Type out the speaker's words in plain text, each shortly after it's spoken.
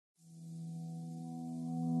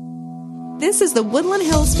This is the Woodland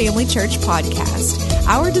Hills Family Church podcast.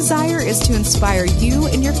 Our desire is to inspire you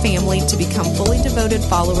and your family to become fully devoted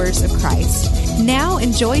followers of Christ. Now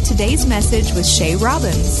enjoy today's message with Shay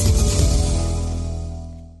Robbins.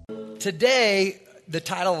 Today, the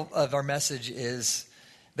title of our message is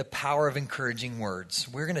The Power of Encouraging Words.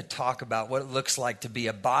 We're going to talk about what it looks like to be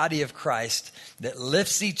a body of Christ that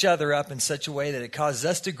lifts each other up in such a way that it causes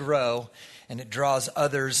us to grow and it draws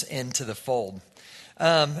others into the fold.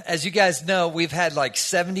 As you guys know, we've had like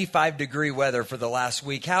 75-degree weather for the last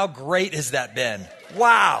week. How great has that been?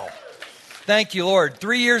 Wow. Thank you, Lord.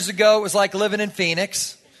 3 years ago, it was like living in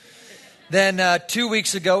Phoenix. Then 2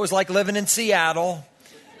 weeks ago, it was like living in Seattle.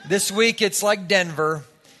 This week, it's like Denver.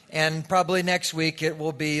 And probably next week, it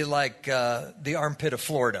will be like the armpit of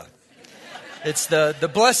Florida. It's the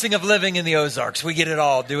blessing of living in the Ozarks. We get it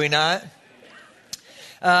all, do we not?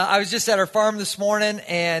 I was just at our farm this morning,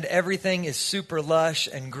 and everything is super lush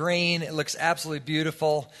and green. It looks absolutely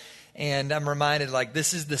beautiful, and I'm reminded, like,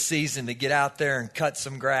 this is the season to get out there and cut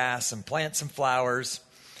some grass and plant some flowers.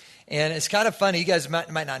 And it's kind of funny. You guys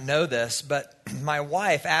might not know this, but my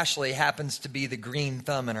wife, Ashley, happens to be the green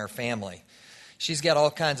thumb in our family. She's got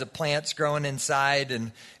all kinds of plants growing inside,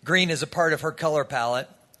 and green is a part of her color palette.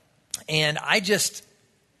 And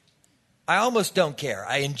I almost don't care.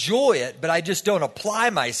 I enjoy it, but I just don't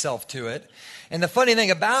apply myself to it. And the funny thing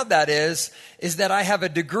about that is that I have a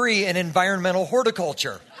degree in environmental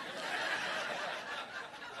horticulture.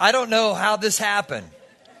 I don't know how this happened.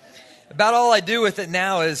 About all I do with it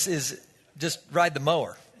now is just ride the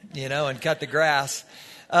mower, and cut the grass.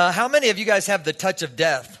 How many of you guys have the touch of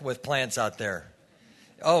death with plants out there?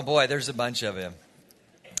 Oh boy, there's a bunch of them.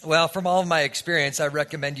 Well, from all of my experience, I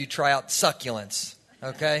recommend you try out succulents,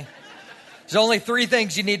 okay? There's only 3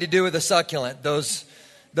 things you need to do with a succulent. Those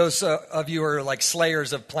of you who are like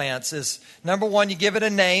slayers of plants is, number 1, you give it a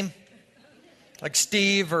name, like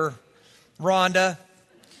Steve or Rhonda.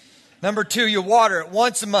 Number 2, you water it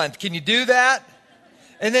once a month. Can you do that?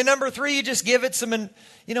 And then number 3, you just give it some,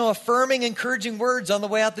 affirming, encouraging words on the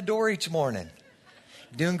way out the door each morning.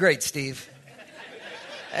 Doing great, Steve.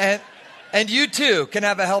 And you too can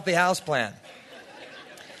have a healthy houseplant.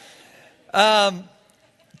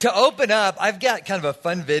 To open up, I've got kind of a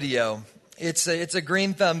fun video. It's a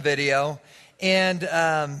green thumb video, and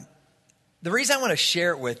the reason I want to share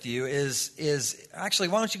it with you is actually,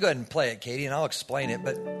 why don't you go ahead and play it, Katie, and I'll explain it.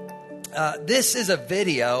 But this is a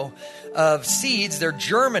video of seeds. They're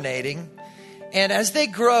germinating, and as they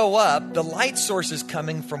grow up, the light source is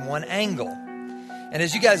coming from one angle. And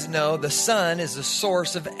as you guys know, the sun is the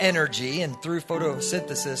source of energy, and through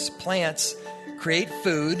photosynthesis, plants create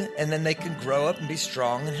food, and then they can grow up and be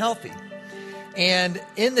strong and healthy. And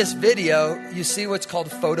in this video, you see what's called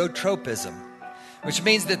phototropism, which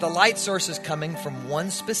means that the light source is coming from one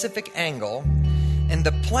specific angle, and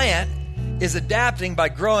the plant is adapting by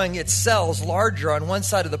growing its cells larger on one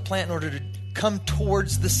side of the plant in order to come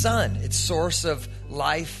towards the sun, its source of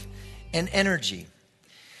life and energy.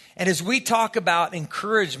 And as we talk about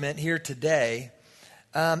encouragement here today,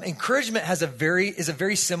 encouragement is a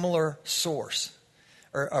very similar source,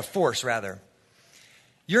 or a force rather.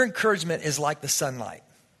 Your encouragement is like the sunlight.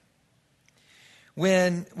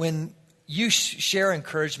 When you share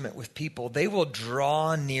encouragement with people, they will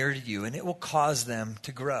draw near to you, and it will cause them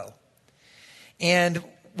to grow. And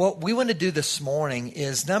what we want to do this morning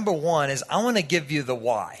is, number 1, is I want to give you the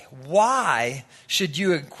why. Why should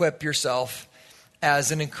you equip yourself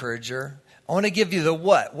as an encourager? I want to give you the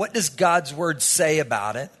what. What does God's word say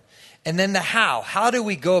about it? And then the how. How do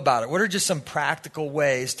we go about it? What are just some practical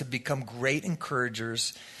ways to become great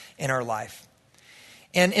encouragers in our life?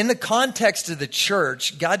 And in the context of the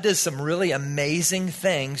church, God does some really amazing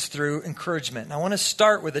things through encouragement. And I want to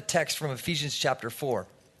start with a text from Ephesians chapter 4.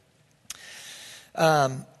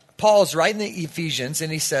 Paul's writing the Ephesians,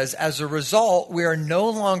 and he says, as a result, we are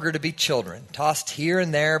no longer to be children, tossed here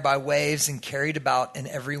and there by waves and carried about in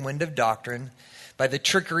every wind of doctrine, by the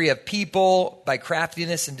trickery of people, by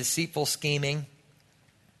craftiness and deceitful scheming.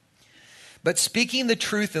 But speaking the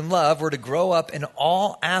truth in love, we're to grow up in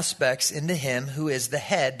all aspects into him who is the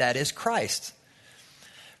head, that is Christ,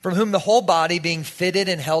 from whom the whole body, being fitted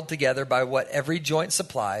and held together by what every joint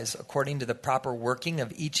supplies, according to the proper working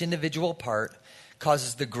of each individual part,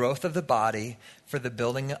 causes the growth of the body for the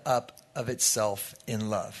building up of itself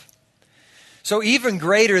in love. So even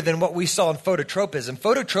greater than what we saw in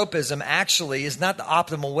phototropism actually is not the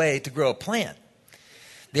optimal way to grow a plant.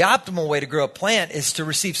 The optimal way to grow a plant is to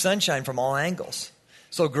receive sunshine from all angles.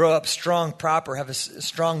 So grow up strong, proper, have a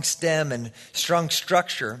strong stem and strong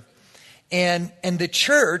structure. And the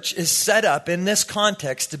church is set up in this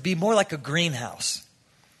context to be more like a greenhouse.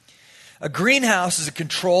 A greenhouse is a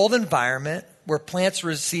controlled environment where plants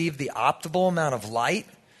receive the optimal amount of light,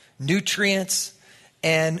 nutrients,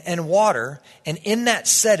 and water. And in that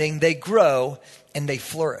setting, they grow and they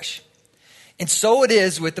flourish. And so it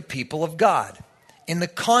is with the people of God. In the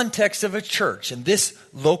context of a church, in this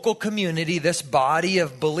local community, this body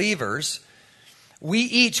of believers, we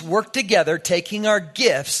each work together taking our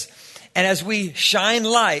gifts, and as we shine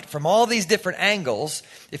light from all these different angles,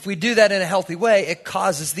 if we do that in a healthy way, it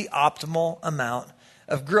causes the optimal amount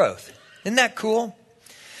of growth. Isn't that cool?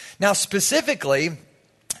 Now, specifically,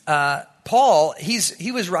 Paul,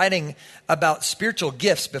 he was writing about spiritual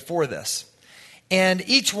gifts before this. And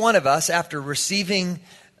each one of us, after receiving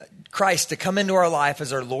Christ to come into our life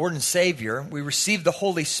as our Lord and Savior, we receive the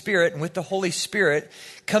Holy Spirit, and with the Holy Spirit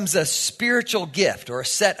comes a spiritual gift or a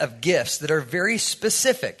set of gifts that are very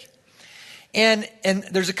specific. And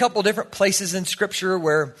there's a couple different places in Scripture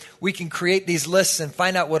where we can create these lists and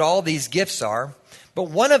find out what all these gifts are. But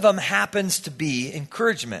one of them happens to be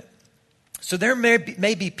encouragement. So there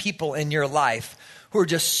may be people in your life who are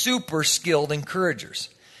just super skilled encouragers.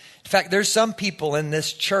 In fact, there's some people in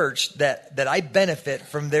this church that I benefit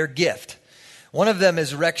from their gift. One of them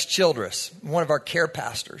is Rex Childress, one of our care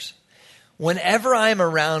pastors. Whenever I'm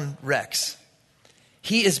around Rex,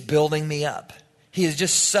 he is building me up. He is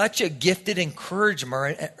just such a gifted encourager.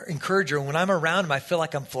 When I'm around him, I feel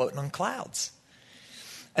like I'm floating on clouds.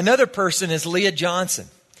 Another person is Leah Johnson.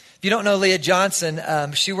 If you don't know Leah Johnson,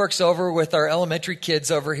 she works over with our elementary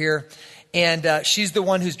kids over here. And she's the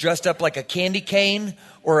one who's dressed up like a candy cane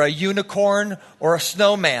or a unicorn or a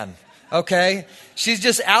snowman, okay? She's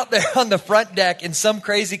just out there on the front deck in some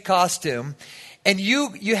crazy costume. And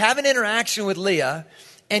you have an interaction with Leah,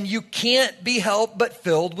 and you can't be helped but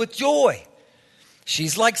filled with joy.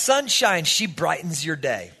 She's like sunshine. She brightens your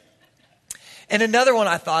day. And another one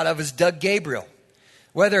I thought of is Doug Gabriel.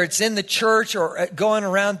 Whether it's in the church or going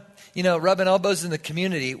around, rubbing elbows in the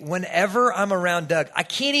community, whenever I'm around Doug, I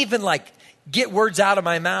can't even get words out of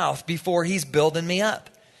my mouth before he's building me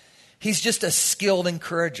up. He's just a skilled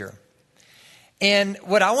encourager. And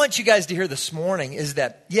what I want you guys to hear this morning is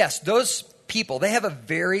that, yes, those people, they have a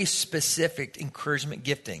very specific encouragement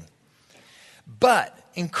gifting. But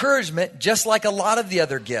encouragement, just like a lot of the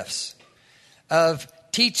other gifts of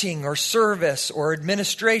teaching or service or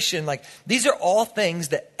administration, these are all things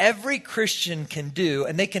that every Christian can do,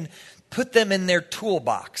 and they can put them in their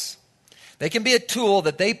toolbox. They can be a tool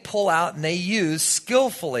that they pull out and they use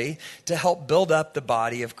skillfully to help build up the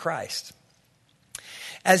body of Christ.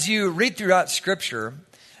 As you read throughout Scripture,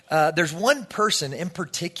 there's one person in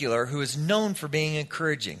particular who is known for being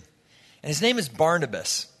encouraging, and his name is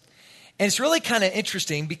Barnabas. And it's really kind of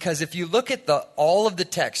interesting because if you look at all of the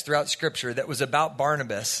text throughout Scripture that was about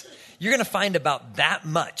Barnabas, you're going to find about that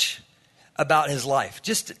much about his life.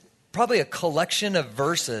 Just probably a collection of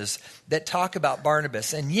verses that talk about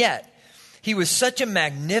Barnabas. And yet, he was such a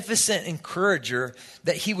magnificent encourager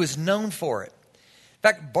that he was known for it. In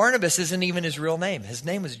fact, Barnabas isn't even his real name. His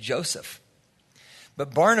name was Joseph.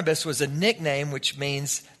 But Barnabas was a nickname which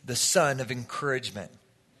means the son of encouragement.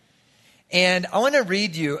 And I want to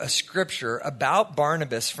read you a scripture about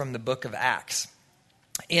Barnabas from the book of Acts.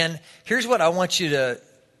 And here's what I want you to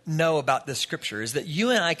know about this scripture is that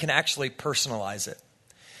you and I can actually personalize it.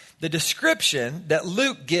 The description that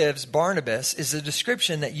Luke gives Barnabas is a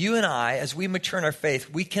description that you and I, as we mature in our faith,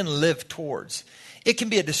 we can live towards. It can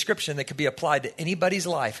be a description that can be applied to anybody's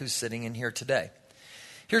life who's sitting in here today.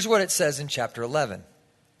 Here's what it says in chapter 11.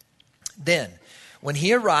 Then, when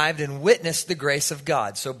he arrived and witnessed the grace of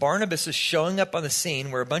God. So Barnabas is showing up on the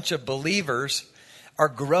scene where a bunch of believers are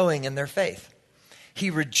growing in their faith.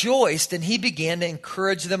 He rejoiced and he began to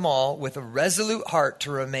encourage them all with a resolute heart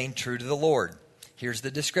to remain true to the Lord. Here's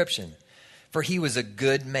the description. For he was a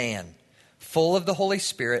good man, full of the Holy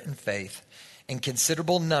Spirit and faith, and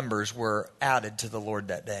considerable numbers were added to the Lord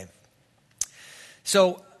that day.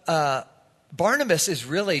 So Barnabas is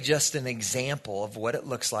really just an example of what it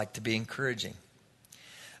looks like to be encouraging.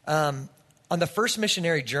 On the first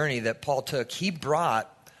missionary journey that Paul took, he brought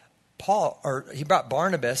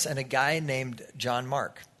Barnabas and a guy named John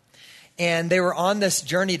Mark. And they were on this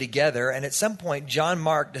journey together, and at some point, John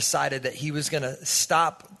Mark decided that he was going to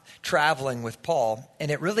stop traveling with Paul,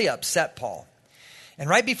 and it really upset Paul. And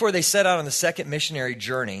right before they set out on the second missionary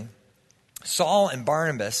journey, Saul and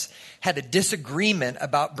Barnabas had a disagreement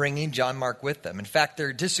about bringing John Mark with them. In fact,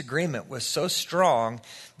 their disagreement was so strong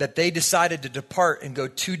that they decided to depart and go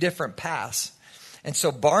two different paths. And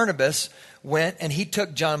so Barnabas went and he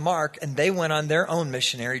took John Mark, and they went on their own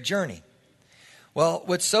missionary journey. Well,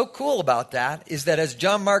 what's so cool about that is that as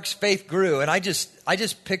John Mark's faith grew, and I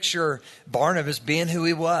just picture Barnabas being who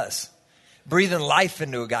he was. breathing life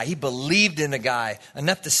into a guy. He believed in a guy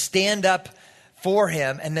enough to stand up for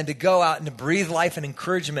him and then to go out and to breathe life and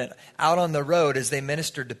encouragement out on the road as they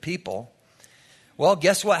ministered to people. Well,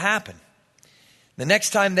 guess what happened? The next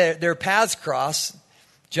time their paths crossed,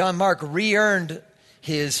 John Mark re-earned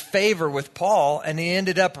his favor with Paul, and he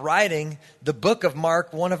ended up writing the book of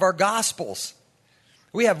Mark, one of our Gospels.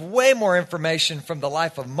 We have way more information from the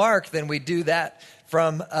life of Mark than we do that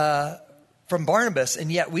from Barnabas,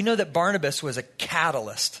 and yet we know that Barnabas was a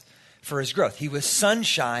catalyst for his growth. He was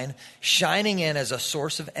sunshine shining in as a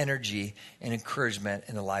source of energy and encouragement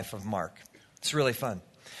in the life of Mark. It's really fun.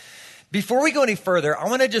 Before we go any further, I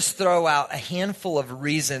want to just throw out a handful of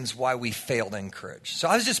reasons why we fail to encourage. So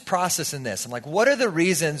I was just processing this. I'm like, what are the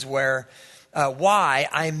reasons why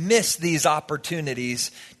I miss these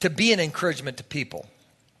opportunities to be an encouragement to people?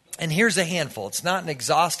 And here's a handful. It's not an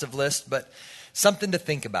exhaustive list, but something to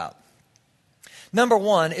think about. Number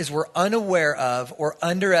one is we're unaware of or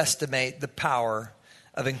underestimate the power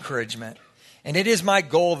of encouragement. And it is my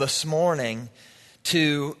goal this morning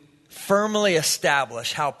to firmly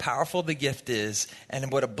establish how powerful the gift is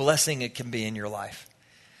and what a blessing it can be in your life.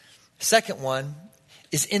 Second one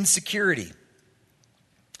is insecurity.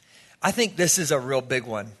 I think this is a real big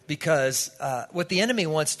one because what the enemy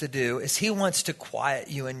wants to do is he wants to quiet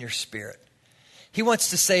you in your spirit. He wants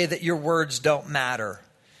to say that your words don't matter,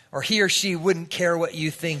 or he or she wouldn't care what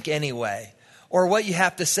you think anyway, or what you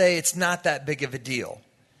have to say, it's not that big of a deal.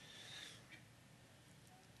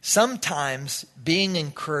 Sometimes being an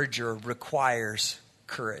encourager requires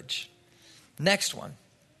courage. Next one.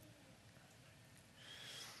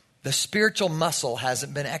 The spiritual muscle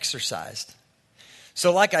hasn't been exercised.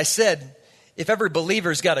 So like I said, if every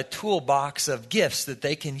believer's got a toolbox of gifts that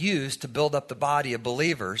they can use to build up the body of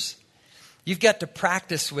believers, you've got to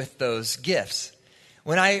practice with those gifts.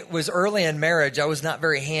 When I was early in marriage, I was not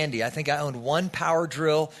very handy. I think I owned one power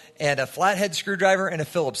drill and a flathead screwdriver and a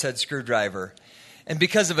Phillips head screwdriver. And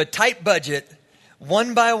because of a tight budget,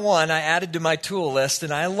 one by one, I added to my tool list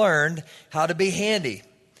and I learned how to be handy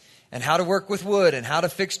and how to work with wood and how to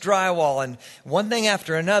fix drywall. And one thing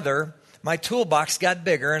after another, my toolbox got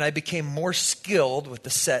bigger and I became more skilled with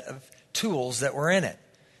the set of tools that were in it.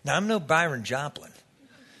 Now, I'm no Byron Joplin,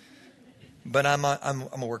 but I'm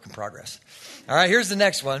a work in progress. All right, here's the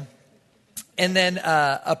next one. And then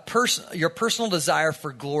your personal desire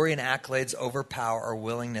for glory and accolades overpower our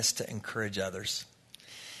willingness to encourage others.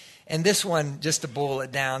 And this one, just to boil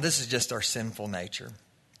it down, this is just our sinful nature.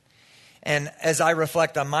 And as I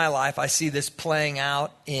reflect on my life, I see this playing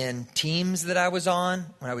out in teams that I was on.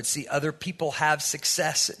 When I would see other people have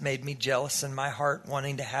success, it made me jealous in my heart,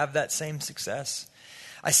 wanting to have that same success.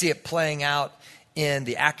 I see it playing out in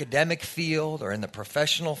the academic field or in the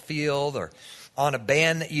professional field or on a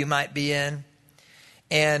band that you might be in.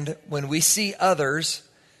 And when we see others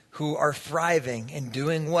who are thriving and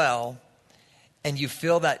doing well, and you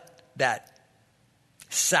feel that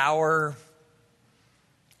sour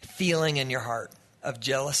feeling in your heart of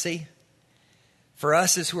jealousy, for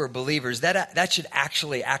us as who are believers, that should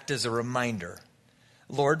actually act as a reminder.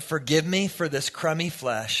 Lord, forgive me for this crummy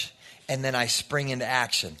flesh, and then I spring into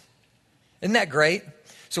action. Isn't that great?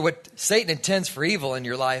 So what Satan intends for evil in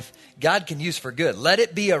your life, God can use for good. Let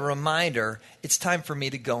it be a reminder, it's time for me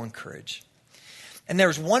to go encourage. And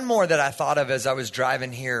there's one more that I thought of as I was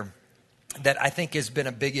driving here that I think has been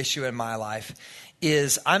a big issue in my life,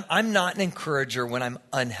 is I'm not an encourager when I'm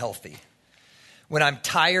unhealthy. When I'm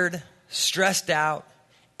tired, stressed out,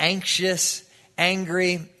 anxious,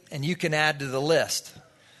 angry, and you can add to the list.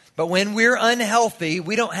 But when we're unhealthy,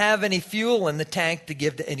 we don't have any fuel in the tank to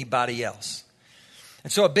give to anybody else.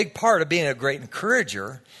 And so a big part of being a great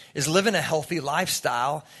encourager is living a healthy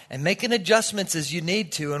lifestyle and making adjustments as you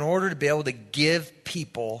need to in order to be able to give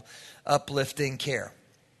people uplifting care.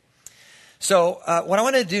 So what I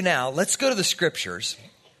want to do now, let's go to the scriptures,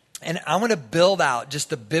 and I want to build out just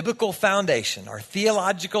the biblical foundation, our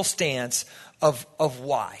theological stance of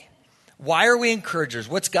why. Why are we encouragers?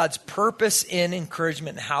 What's God's purpose in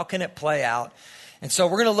encouragement, and how can it play out? And so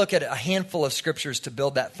we're going to look at a handful of scriptures to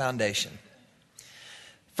build that foundation.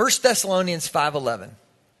 1 Thessalonians 5:11,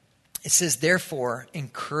 it says, therefore,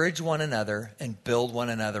 encourage one another and build one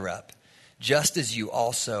another up, just as you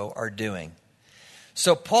also are doing.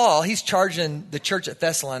 So Paul, he's charging the church at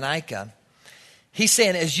Thessalonica. He's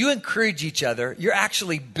saying, as you encourage each other, you're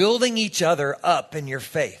actually building each other up in your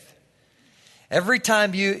faith. Every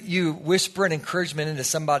time you whisper an encouragement into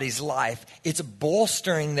somebody's life, it's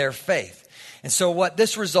bolstering their faith. And so what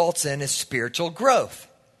this results in is spiritual growth.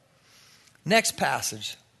 Next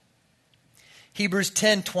passage, Hebrews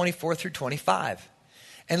 10:24 through 25.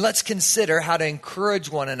 And let's consider how to encourage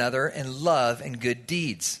one another in love and good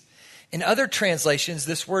deeds. In other translations,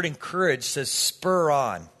 this word encourage says spur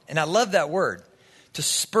on. And I love that word, to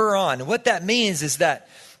spur on. And what that means is that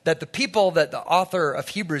the people that the author of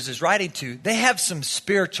Hebrews is writing to, they have some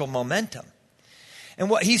spiritual momentum. And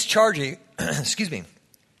what he's charging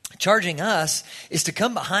us is to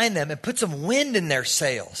come behind them and put some wind in their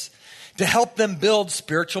sails to help them build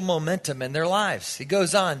spiritual momentum in their lives. He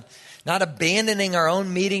goes on, not abandoning our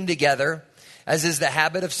own meeting together, as is the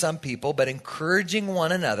habit of some people, but encouraging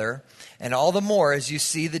one another, and all the more as you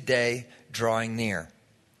see the day drawing near.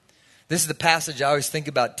 This is the passage I always think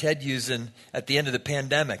about Ted using at the end of the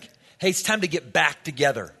pandemic. Hey, it's time to get back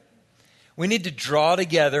together. We need to draw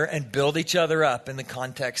together and build each other up in the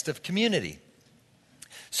context of community.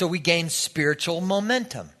 So we gain spiritual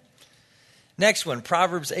momentum. Next one,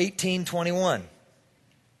 Proverbs 18:21. It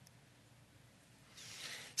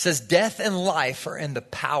says, death and life are in the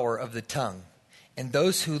power of the tongue, and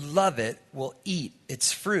those who love it will eat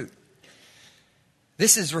its fruit.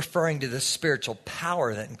 This is referring to the spiritual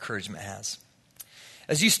power that encouragement has.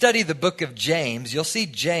 As you study the book of James, you'll see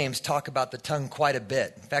James talk about the tongue quite a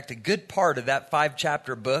bit. In fact, a good part of that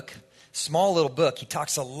 5-chapter book, small little book, he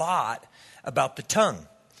talks a lot about the tongue.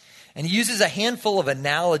 And he uses a handful of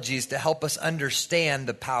analogies to help us understand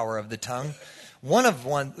the power of the tongue.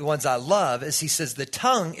 The ones I love is he says the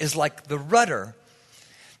tongue is like the rudder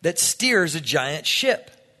that steers a giant ship.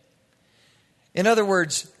 In other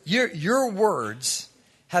words, your words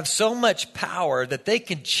have so much power that they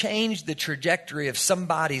can change the trajectory of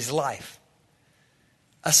somebody's life.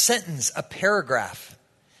 A sentence, a paragraph,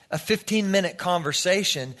 a 15-minute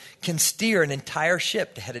conversation can steer an entire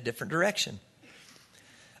ship to head a different direction.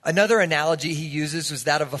 Another analogy he uses was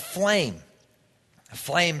that of a flame. A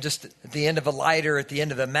flame just at the end of a lighter, at the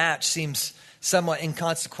end of a match, seems somewhat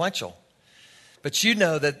inconsequential. But you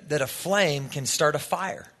know that a flame can start a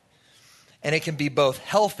fire. And it can be both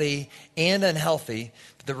healthy and unhealthy.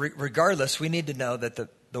 But regardless, we need to know that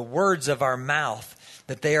the words of our mouth,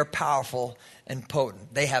 that they are powerful and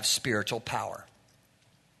potent. They have spiritual power.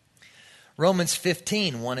 Romans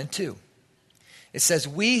 15:1 and 2. It says,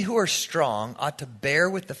 we who are strong ought to bear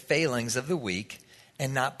with the failings of the weak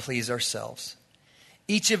and not please ourselves.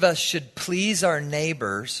 Each of us should please our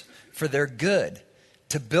neighbors for their good,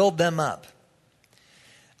 to build them up.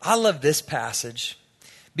 I love this passage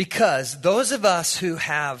because those of us who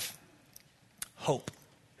have hope,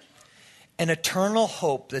 an eternal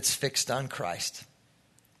hope that's fixed on Christ,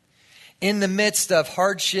 in the midst of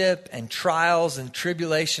hardship and trials and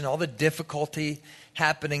tribulation, all the difficulty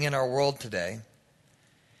happening in our world today,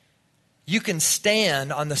 you can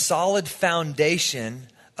stand on the solid foundation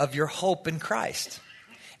of your hope in Christ.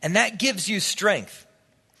 And that gives you strength.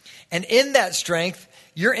 And in that strength,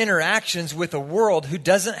 your interactions with a world who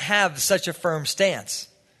doesn't have such a firm stance.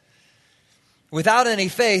 Without any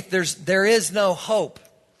faith, there is no hope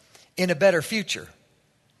in a better future.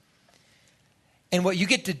 And what you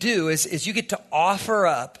get to do is you get to offer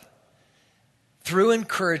up, through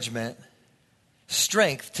encouragement,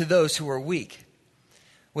 strength to those who are weak.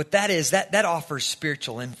 What that is, that offers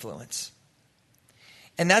spiritual influence.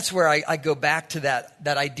 And that's where I go back to that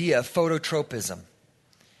idea of phototropism.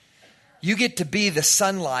 You get to be the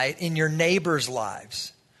sunlight in your neighbor's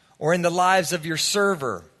lives, or in the lives of your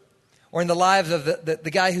server, or in the lives of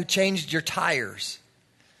the guy who changed your tires,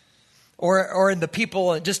 or in the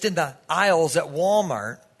people just in the aisles at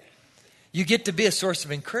Walmart. You get to be a source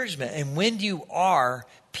of encouragement. And when you are,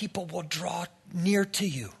 people will draw near to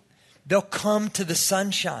you. They'll come to the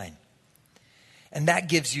sunshine. And that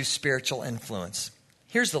gives you spiritual influence.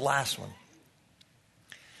 Here's the last one.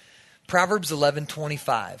 Proverbs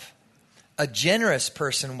 11:25. A generous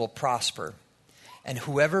person will prosper, and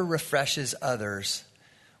whoever refreshes others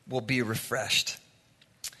will be refreshed.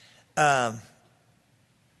 I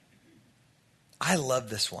love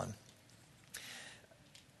this one.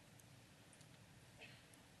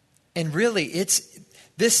 And really, it's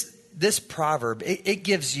this proverb, it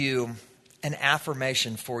gives you an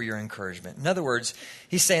affirmation for your encouragement. In other words,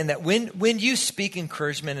 he's saying that when you speak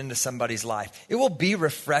encouragement into somebody's life, it will be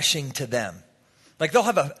refreshing to them. Like they'll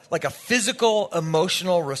have a physical,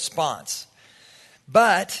 emotional response.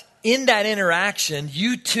 But in that interaction,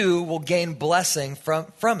 you too will gain blessing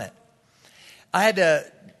from it. I had I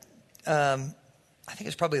think it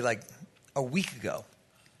was probably like a week ago,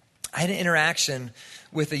 I had an interaction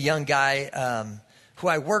with a young guy who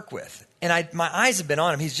I work with. And my eyes have been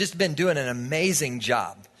on him. He's just been doing an amazing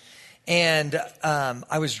job. And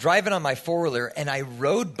I was driving on my four-wheeler, and I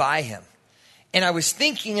rode by him. And I was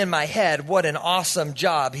thinking in my head what an awesome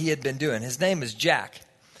job he had been doing. His name is Jack.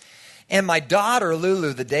 And my daughter,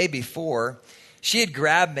 Lulu, the day before, she had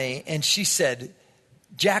grabbed me and she said,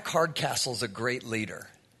 Jack Hardcastle's a great leader.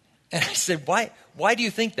 And I said, why do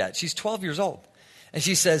you think that? She's 12 years old. And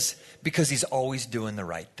she says, because he's always doing the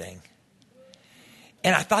right thing.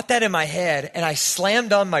 And I thought that in my head, and I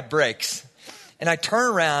slammed on my brakes. And I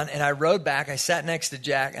turned around and I rode back. I sat next to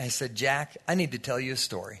Jack and I said, Jack, I need to tell you a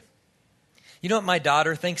story. You know what my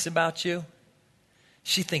daughter thinks about you?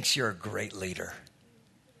 She thinks you're a great leader.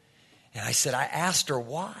 And I said, I asked her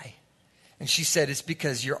why. And she said, it's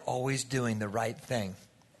because you're always doing the right thing.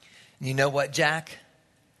 And you know what, Jack?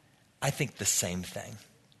 I think the same thing.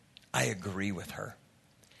 I agree with her.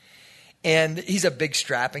 And he's a big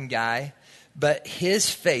strapping guy, but his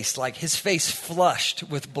face flushed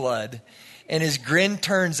with blood. And his grin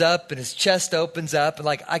turns up and his chest opens up. And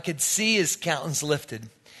I could see his countenance lifted.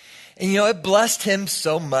 And it blessed him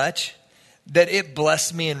so much that it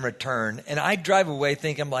blessed me in return. And I drive away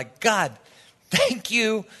thinking, God, thank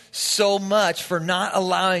you so much for not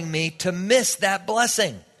allowing me to miss that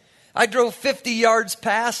blessing. I drove 50 yards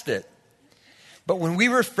past it. But when we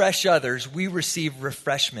refresh others, we receive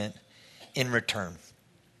refreshment in return.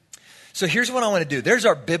 So here's what I want to do. There's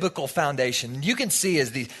our biblical foundation. You can see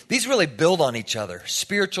as these really build on each other.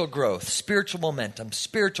 Spiritual growth, spiritual momentum,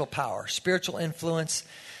 spiritual power, spiritual influence,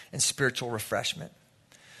 and spiritual refreshment.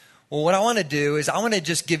 Well, what I want to do is I want to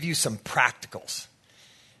just give you some practicals.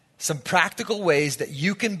 Some practical ways that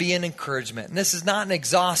you can be an encouragement. And this is not an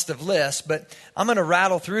exhaustive list, but I'm going to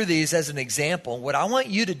rattle through these as an example. What I want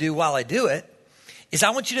you to do while I do it is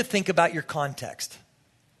I want you to think about your context.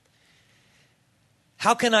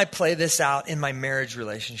 How can I play this out in my marriage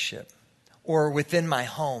relationship or within my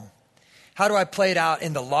home? How do I play it out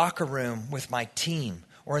in the locker room with my team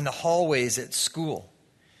or in the hallways at school?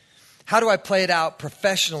 How do I play it out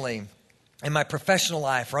professionally in my professional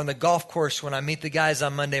life or on the golf course when I meet the guys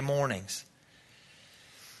on Monday mornings?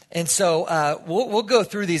 And so we'll go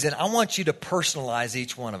through these, and I want you to personalize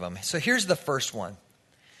each one of them. So here's the first one.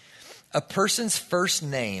 A person's first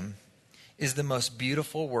name is the most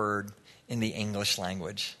beautiful word in the English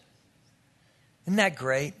language. Isn't that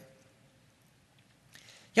great?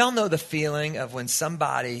 Y'all know the feeling of when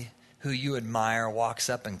somebody who you admire walks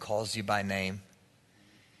up and calls you by name?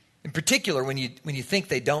 In particular, when you think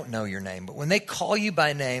they don't know your name. But when they call you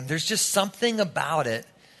by name, there's just something about it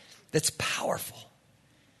that's powerful.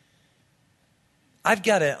 I've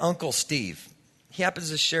got an Uncle Steve. He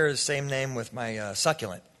happens to share the same name with my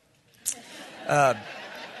succulent.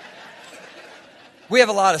 We have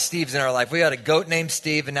a lot of Steves in our life. We had a goat named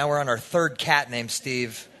Steve, and now we're on our third cat named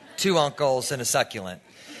Steve. 2 uncles and a succulent.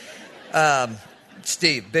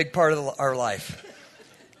 Steve, big part of our life.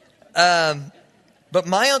 But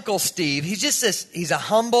my Uncle Steve, he's a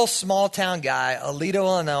humble, small-town guy,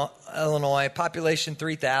 Aledo, Illinois, population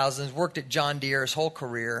 3,000, worked at John Deere his whole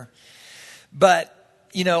career. But,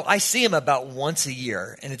 I see him about once a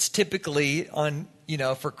year, and it's typically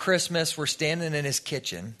for Christmas, we're standing in his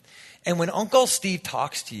kitchen. And when Uncle Steve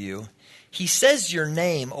talks to you, he says your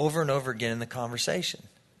name over and over again in the conversation.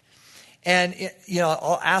 And,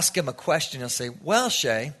 I'll ask him a question. He'll say, well,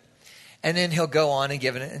 Shay. And then he'll go on and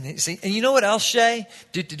give it. And you know what else, Shay?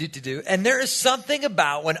 Do. And there is something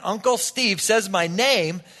about when Uncle Steve says my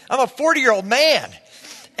name, I'm a 40-year-old man.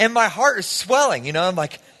 And my heart is swelling. I'm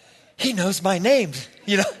like, he knows my name.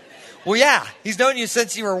 Well, yeah, he's known you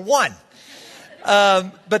since you were 1.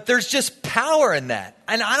 But there's just power in that.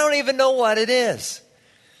 And I don't even know what it is.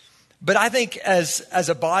 But I think as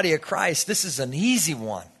a body of Christ, this is an easy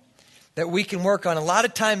one that we can work on. A lot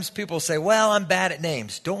of times people say, well, I'm bad at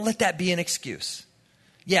names. Don't let that be an excuse.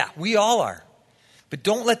 Yeah, we all are. But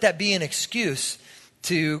don't let that be an excuse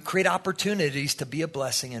to create opportunities to be a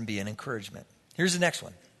blessing and be an encouragement. Here's the next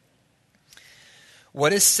one.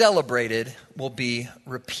 What is celebrated will be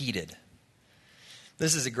repeated.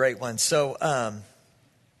 This is a great one. So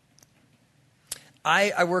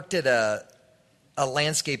I worked at a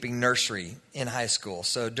landscaping nursery in high school.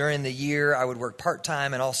 So during the year, I would work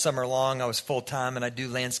part-time, and all summer long, I was full-time, and I'd do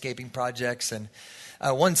landscaping projects. And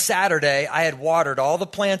one Saturday, I had watered all the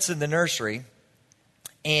plants in the nursery,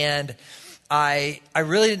 and I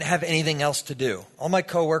really didn't have anything else to do. All my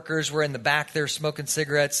coworkers were in the back there smoking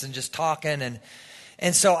cigarettes and just talking.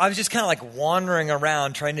 And so I was just kind of like wandering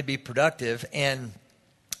around trying to be productive. And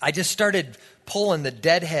I just started pulling the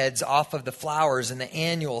dead heads off of the flowers in the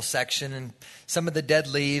annual section and some of the dead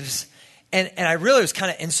leaves. And I really was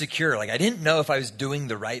kind of insecure. Like I didn't know if I was doing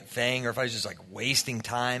the right thing or if I was just like wasting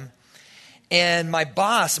time. And my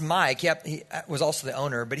boss, Mike, he was also the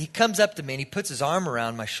owner, but he comes up to me and he puts his arm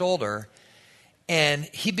around my shoulder and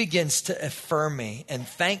he begins to affirm me and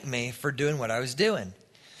thank me for doing what I was doing.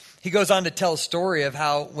 He goes on to tell a story of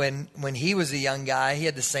how when he was a young guy, he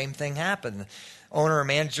had the same thing happen. The owner or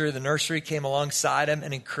manager of the nursery came alongside him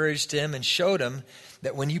and encouraged him and showed him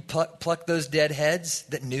that when you pluck those dead heads,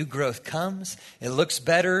 that new growth comes. It looks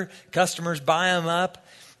better. Customers buy them up.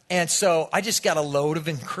 And so I just got a load of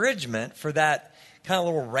encouragement for that kind of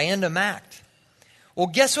little random act. Well,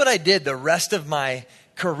 guess what I did the rest of my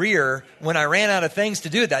career when I ran out of things to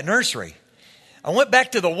do at that nursery? I went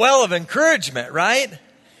back to the well of encouragement, right?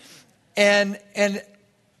 And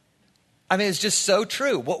I mean, it's just so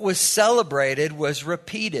true. What was celebrated was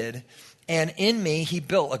repeated. And in me, he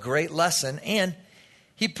built a great lesson, and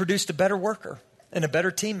he produced a better worker and a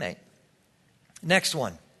better teammate. Next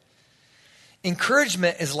one.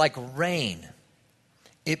 Encouragement is like rain.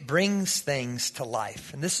 It brings things to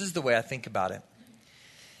life. And this is the way I think about it,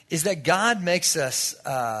 is that God makes us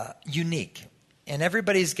unique. And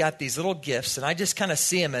everybody's got these little gifts, and I just kind of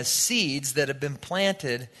see them as seeds that have been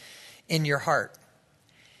planted in your heart.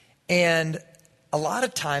 And a lot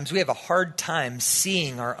of times we have a hard time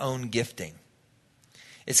seeing our own gifting.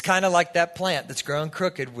 It's kind of like that plant that's growing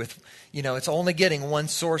crooked with, it's only getting one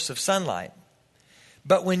source of sunlight.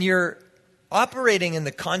 But when you're operating in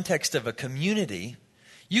the context of a community,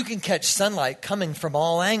 you can catch sunlight coming from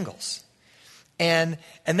all angles. And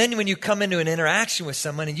then when you come into an interaction with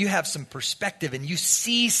someone and you have some perspective and you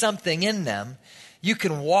see something in them, you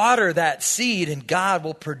can water that seed and God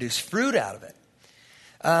will produce fruit out of it.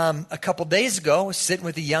 A couple days ago, I was sitting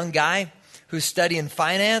with a young guy who's studying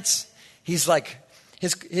finance. He's like,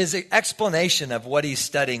 his explanation of what he's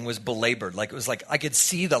studying was belabored. Like, it was like I could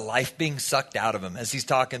see the life being sucked out of him as he's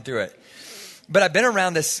talking through it. But I've been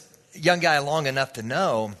around this young guy long enough to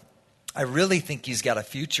know I really think he's got a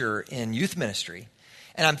future in youth ministry.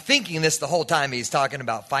 And I'm thinking this the whole time he's talking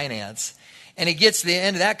about finance. And he gets to the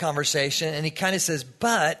end of that conversation and he kind of says,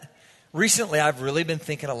 but recently I've really been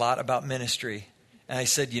thinking a lot about ministry. And I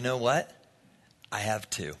said, you know what? I have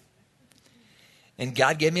too. And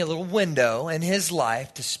God gave me a little window in his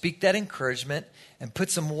life to speak that encouragement and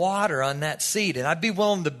put some water on that seed. And I'd be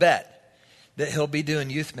willing to bet that he'll be doing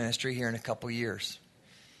youth ministry here in a couple years.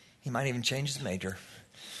 He might even change his major.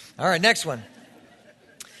 All right, next one.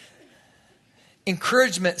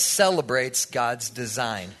 Encouragement celebrates God's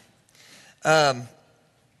design. I'm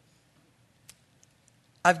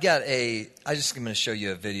just going to show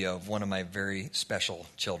you a video of one of my very special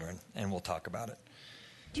children, and we'll talk about it.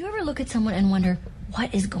 Do you ever look at someone and wonder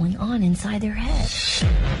what is going on inside their head?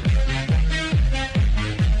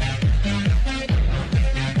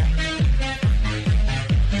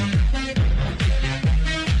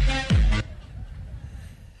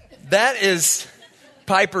 That is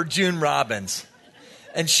Piper June Robbins,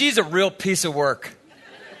 and she's a real piece of work.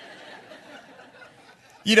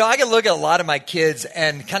 I can look at a lot of my kids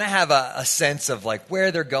and kind of have a sense of like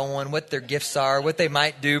where they're going, what their gifts are, what they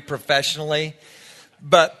might do professionally.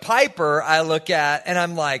 But Piper, I look at and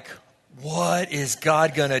I'm like, what is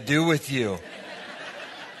God going to do with you?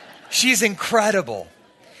 She's incredible.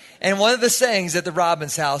 And one of the sayings at the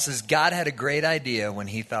Robbins house is God had a great idea when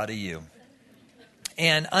he thought of you.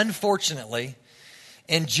 And unfortunately,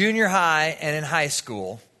 in junior high and in high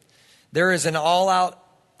school, there is an all-out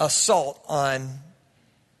assault on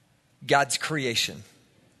God's creation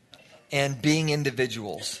and being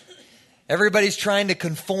individuals. Everybody's trying to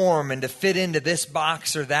conform and to fit into this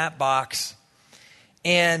box or that box.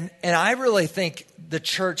 And I really think the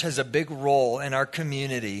church has a big role in our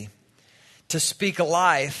community to speak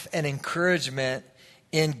life and encouragement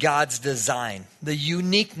in God's design, the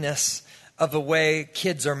uniqueness of the way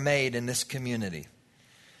kids are made in this community.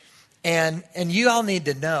 And you all need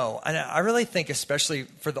to know, and I really think especially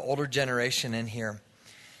for the older generation in here,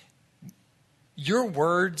 your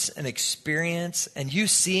words and experience and you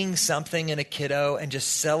seeing something in a kiddo and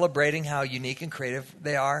just celebrating how unique and creative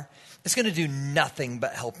they are, it's going to do nothing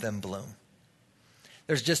but help them bloom.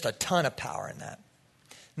 There's just a ton of power in that.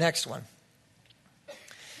 Next one.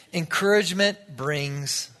 Encouragement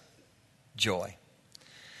brings joy.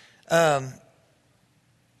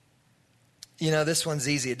 This one's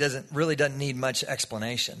easy. It doesn't need much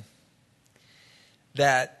explanation.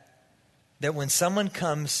 That when someone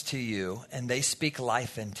comes to you and they speak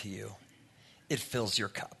life into you, it fills your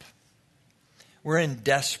cup. We're in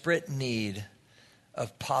desperate need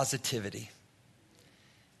of positivity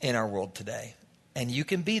in our world today. And you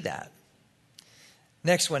can be that.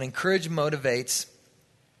 Next one, encourage motivates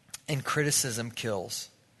and criticism kills.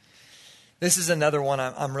 This is another one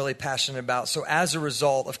I'm really passionate about. So as a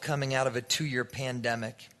result of coming out of a 2-year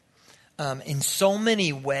pandemic, in so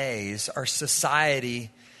many ways, our society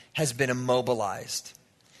has been immobilized.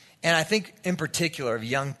 And I think in particular of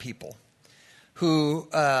young people who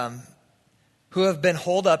have been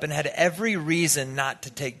holed up and had every reason not to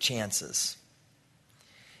take chances.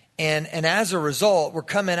 And as a result, we're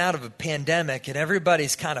coming out of a pandemic and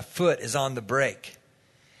everybody's kind of foot is on the brake.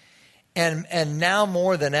 And now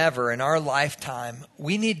more than ever in our lifetime,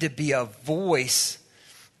 we need to be a voice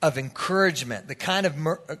of encouragement, the kind of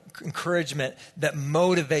encouragement that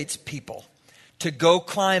motivates people to go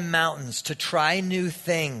climb mountains, to try new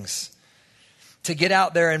things, to get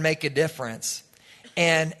out there and make a difference.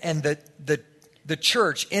 And the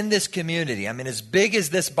church in this community, I mean, as big as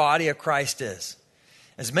this body of Christ is,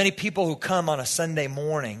 as many people who come on a Sunday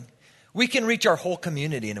morning, we can reach our whole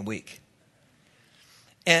community in a week.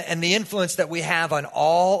 And the influence that we have on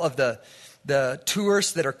all of the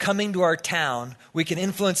tourists that are coming to our town, we can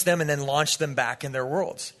influence them and then launch them back in their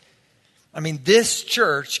worlds. I mean, this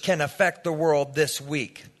church can affect the world this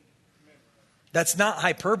week. That's not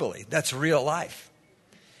hyperbole. That's real life.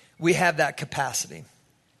 We have that capacity.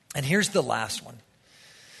 And here's the last one.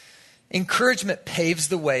 Encouragement paves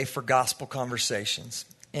the way for gospel conversations.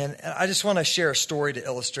 And I just want to share a story to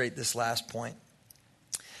illustrate this last point.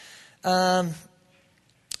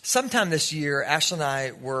 Sometime this year, Ashley and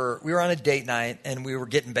I we were on a date night and we were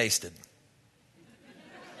getting basted.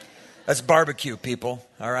 That's barbecue, people,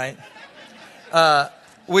 all right?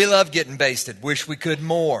 We love getting basted. Wish we could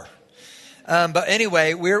more. But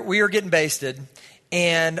anyway, we were getting basted,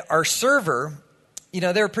 and our server, you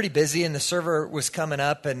know, they were pretty busy, and the server was coming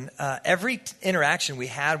up, and every interaction we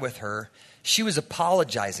had with her, she was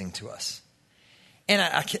apologizing to us.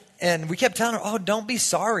 And we kept telling her, oh, don't be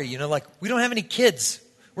sorry. You know, like, we don't have any kids.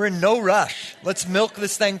 We're in no rush. Let's milk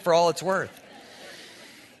this thing for all it's worth.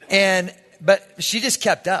 But she just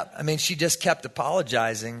kept up. I mean, she just kept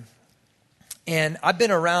apologizing. And I've been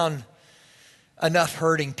around enough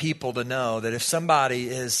hurting people to know that if somebody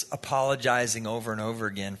is apologizing over and over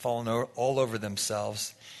again, falling all over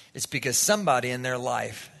themselves, it's because somebody in their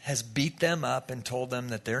life has beat them up and told them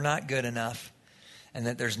that they're not good enough and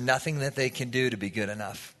that there's nothing that they can do to be good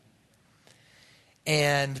enough.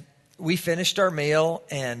 And we finished our meal,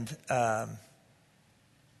 and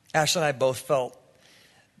Ashley and I both felt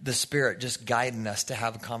the Spirit just guiding us to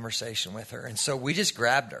have a conversation with her. And so we just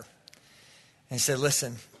grabbed her and said,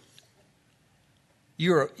 listen,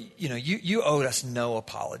 you owed us no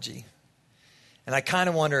apology. And I kind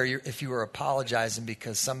of wonder if you were apologizing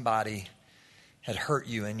because somebody had hurt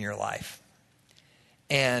you in your life.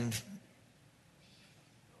 And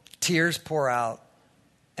tears pour out,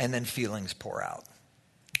 and then feelings pour out.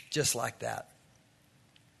 Just like that.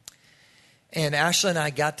 And Ashley and I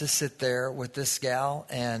got to sit there with this gal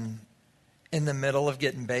and in the middle of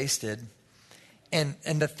getting basted. And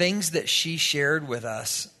the things that she shared with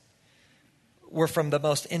us were from the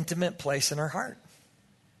most intimate place in her heart.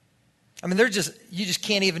 I mean, you just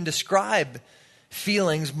can't even describe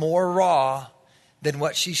feelings more raw than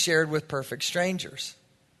what she shared with perfect strangers.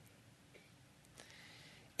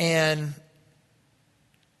 And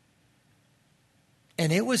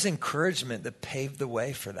it was encouragement that paved the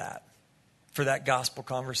way for that gospel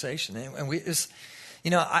conversation. And we,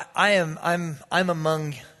 I'm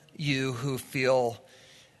among you who feel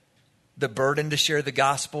the burden to share the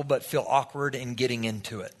gospel, but feel awkward in getting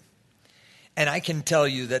into it. And I can tell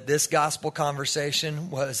you that this gospel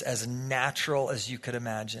conversation was as natural as you could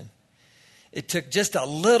imagine. It took just a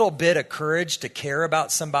little bit of courage to care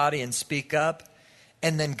about somebody and speak up,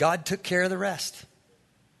 and then God took care of the rest.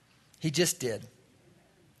 He just did.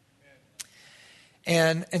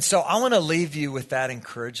 And so I want to leave you with that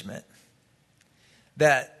encouragement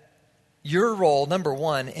that your role, number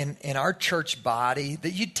one, in our church body,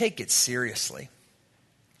 that you take it seriously.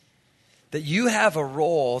 That you have a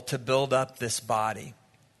role to build up this body.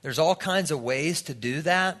 There's all kinds of ways to do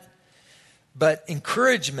that, but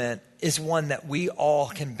encouragement is one that we all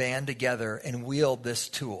can band together and wield this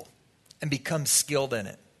tool and become skilled in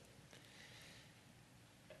it.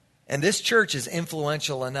 And this church is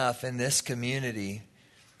influential enough in this community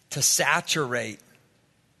to saturate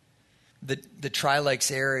the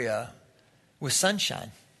Tri-Lakes area with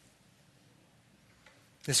sunshine.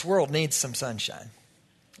 This world needs some sunshine,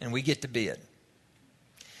 and we get to be it.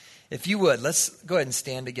 If you would, let's go ahead and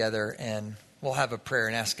stand together, and we'll have a prayer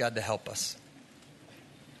and ask God to help us.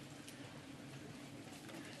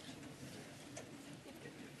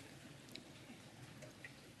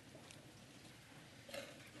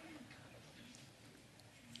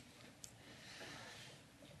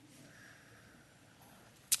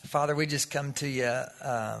 Father, we just come to you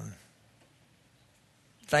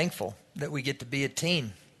thankful that we get to be a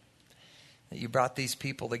team, that you brought these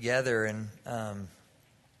people together, and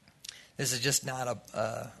this is just not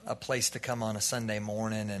a place to come on a Sunday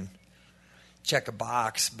morning and check a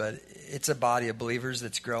box, but it's a body of believers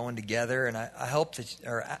that's growing together, and I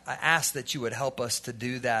ask that you would help us to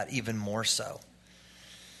do that even more so.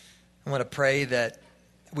 I want to pray that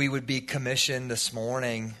we would be commissioned this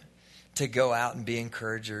morning to go out and be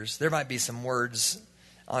encouragers. There might be some words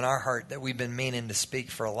on our heart that we've been meaning to speak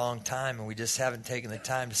for a long time, and we just haven't taken the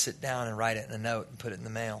time to sit down and write it in a note and put it in the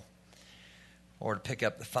mail, or to pick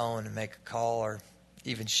up the phone and make a call, or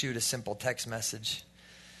even shoot a simple text message.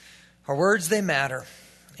 Our words, they matter,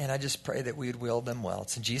 and I just pray that we would wield them well.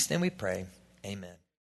 It's in Jesus' name we pray. Amen.